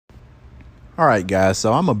Alright guys,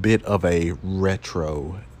 so I'm a bit of a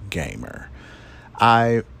retro gamer.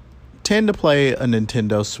 I tend to play a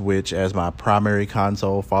Nintendo Switch as my primary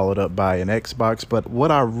console, followed up by an Xbox, but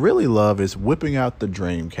what I really love is whipping out the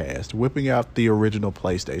Dreamcast, whipping out the original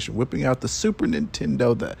PlayStation, whipping out the Super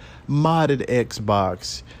Nintendo, the modded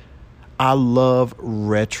Xbox. I love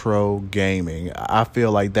retro gaming. I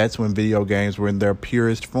feel like that's when video games were in their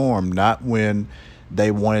purest form, not when they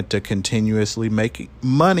wanted to continuously make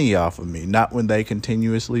money off of me, not when they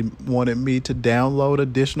continuously wanted me to download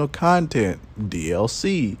additional content,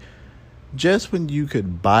 DLC. Just when you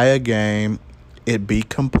could buy a game, it be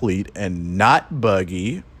complete and not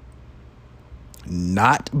buggy,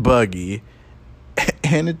 and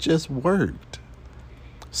it just worked.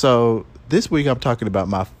 So this week I'm talking about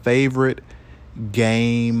my favorite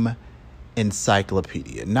game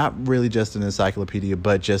encyclopedia. Not really just an encyclopedia,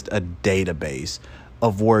 but just a database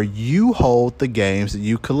of where you hold the games that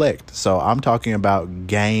you collect. So I'm talking about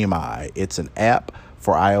GameEye. It's an app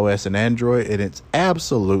for iOS and Android, and it's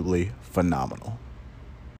absolutely phenomenal.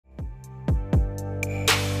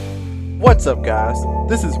 What's up, guys?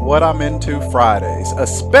 This is What I'm Into Fridays, a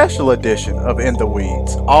special edition of In the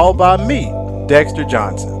Weeds, all by me, Dexter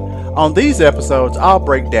Johnson. On these episodes, I'll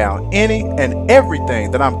break down any and everything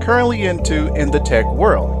that I'm currently into in the tech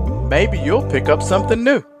world. Maybe you'll pick up something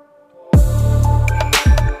new.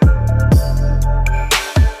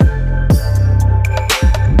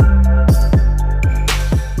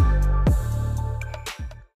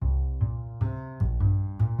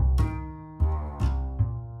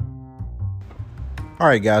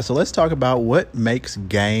 Alright guys, so let's talk about what makes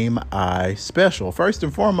GameEye special. First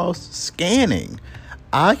and foremost, scanning.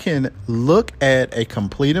 I can look at a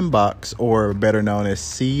complete inbox, or better known as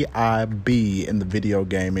CIB in the video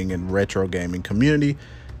gaming and retro gaming community,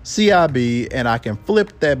 CIB, and I can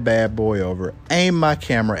flip that bad boy over, aim my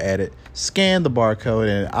camera at it, scan the barcode,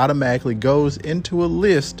 and it automatically goes into a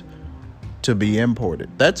list to be imported.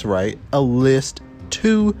 That's right, a list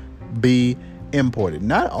to be imported.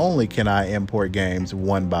 Not only can I import games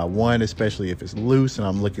one by one, especially if it's loose and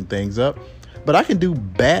I'm looking things up, but I can do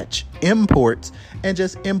batch imports and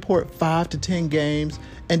just import 5 to 10 games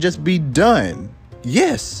and just be done.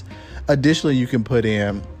 Yes. Additionally, you can put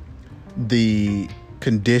in the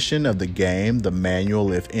condition of the game, the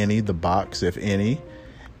manual, if any, the box, if any.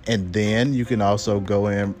 And then you can also go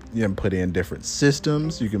in and put in different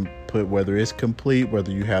systems. You can put whether it's complete,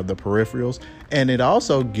 whether you have the peripherals. And it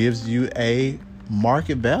also gives you a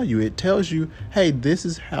market value. It tells you, hey, this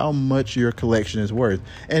is how much your collection is worth.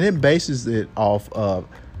 And it bases it off of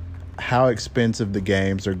how expensive the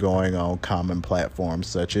games are going on common platforms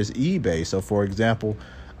such as eBay. So for example,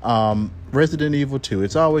 Resident Evil 2,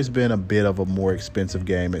 it's always been a bit of a more expensive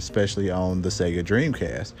game, especially on the Sega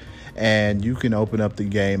Dreamcast. And you can open up the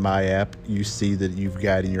GameEye app. You see that you've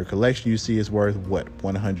got in your collection, you see it's worth what,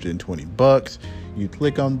 $120. You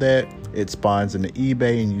click on that, it spawns into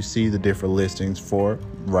eBay, and you see the different listings for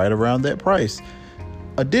right around that price.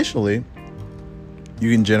 Additionally, you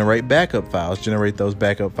can generate backup files, generate those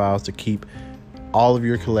backup files to keep all of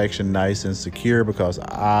your collection nice and secure, because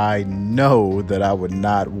I know that I would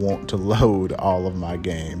not want to load all of my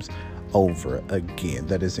games over again.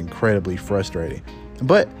 That is incredibly frustrating.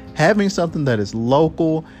 But having something that is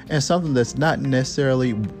local and something that's not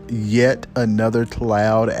necessarily yet another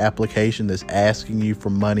cloud application that's asking you for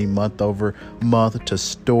money month over month to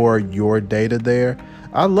store your data there,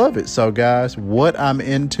 I love it. So guys, what I'm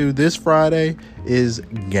into this Friday is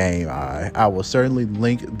GameEye. I will certainly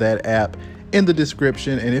link that app in the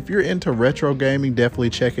description. And if you're into retro gaming, definitely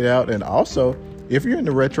check it out. And also, if you're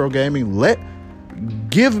into retro gaming,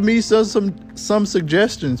 give me some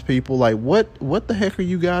suggestions, people. Like what the heck are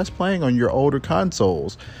you guys playing on your older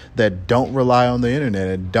consoles that don't rely on the internet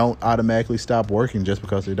and don't automatically stop working just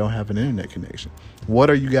because they don't have an internet connection? What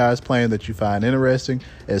are you guys playing that you find interesting,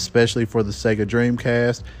 especially for the Sega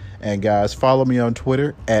Dreamcast? And guys, follow me on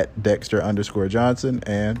Twitter at Dexter_Johnson.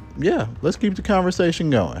 And yeah, let's keep the conversation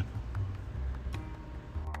going.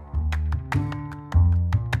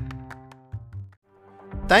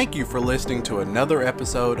 Thank you for listening to another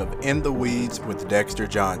episode of In the Weeds with Dexter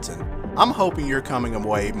Johnson. I'm hoping you're coming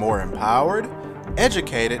away more empowered,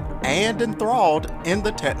 educated, and enthralled in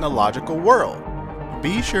the technological world.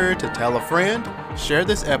 Be sure to tell a friend, share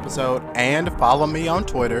this episode, and follow me on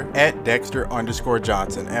Twitter at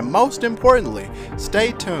Dexter_Johnson. And most importantly,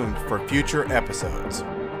 stay tuned for future episodes.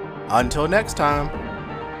 Until next time.